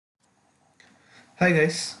Hi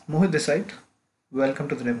guys, Mohit this side. Welcome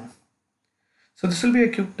to the demo. So this will be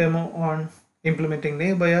a quick demo on implementing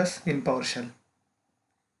naive Bayes in PowerShell.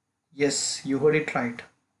 Yes, you heard it right.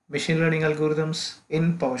 Machine learning algorithms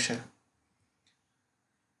in PowerShell.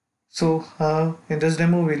 So in this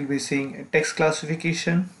demo, we'll be seeing a text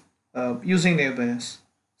classification using naive Bayes.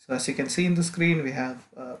 So as you can see in the screen, we have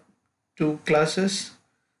two classes,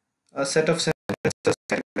 a set of sentences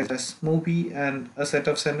categorized as movie and a set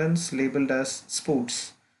of sentences labeled as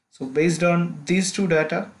sports. So based on these two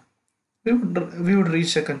data, we would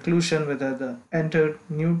reach a conclusion whether the entered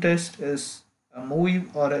new test is a movie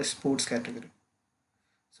or a sports category.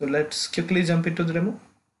 So let's quickly jump into the demo.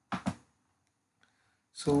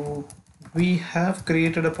 So we have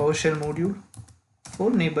created a PowerShell module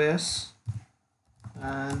for naive Bayes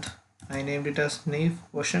and I named it as naive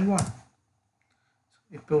version 1. So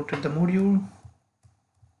imported the module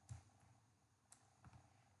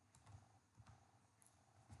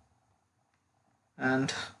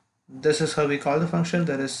and this is how we call the function.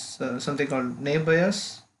 There is something called naive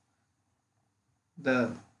Bayes,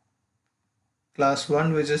 the class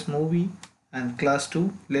 1 which is movie, and class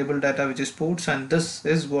 2 label data which is sports, and this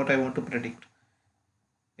is what I want to predict.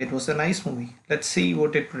 It was a nice movie. Let's see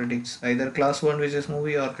what it predicts, either class 1 which is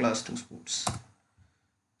movie or class 2 sports.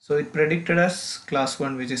 So it predicted as class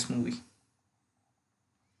 1 which is movie.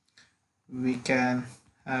 We can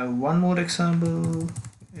have one more example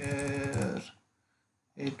here.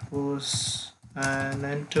 It was an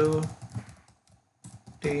entertaining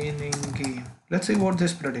game. Let's see what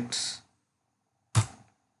this predicts.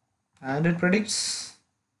 And it predicts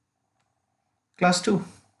class 2.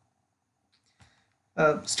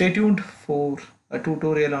 Stay tuned for a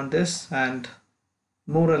tutorial on this and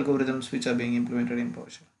more algorithms which are being implemented in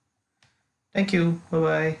PowerShell. Thank you. Bye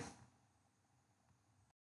bye.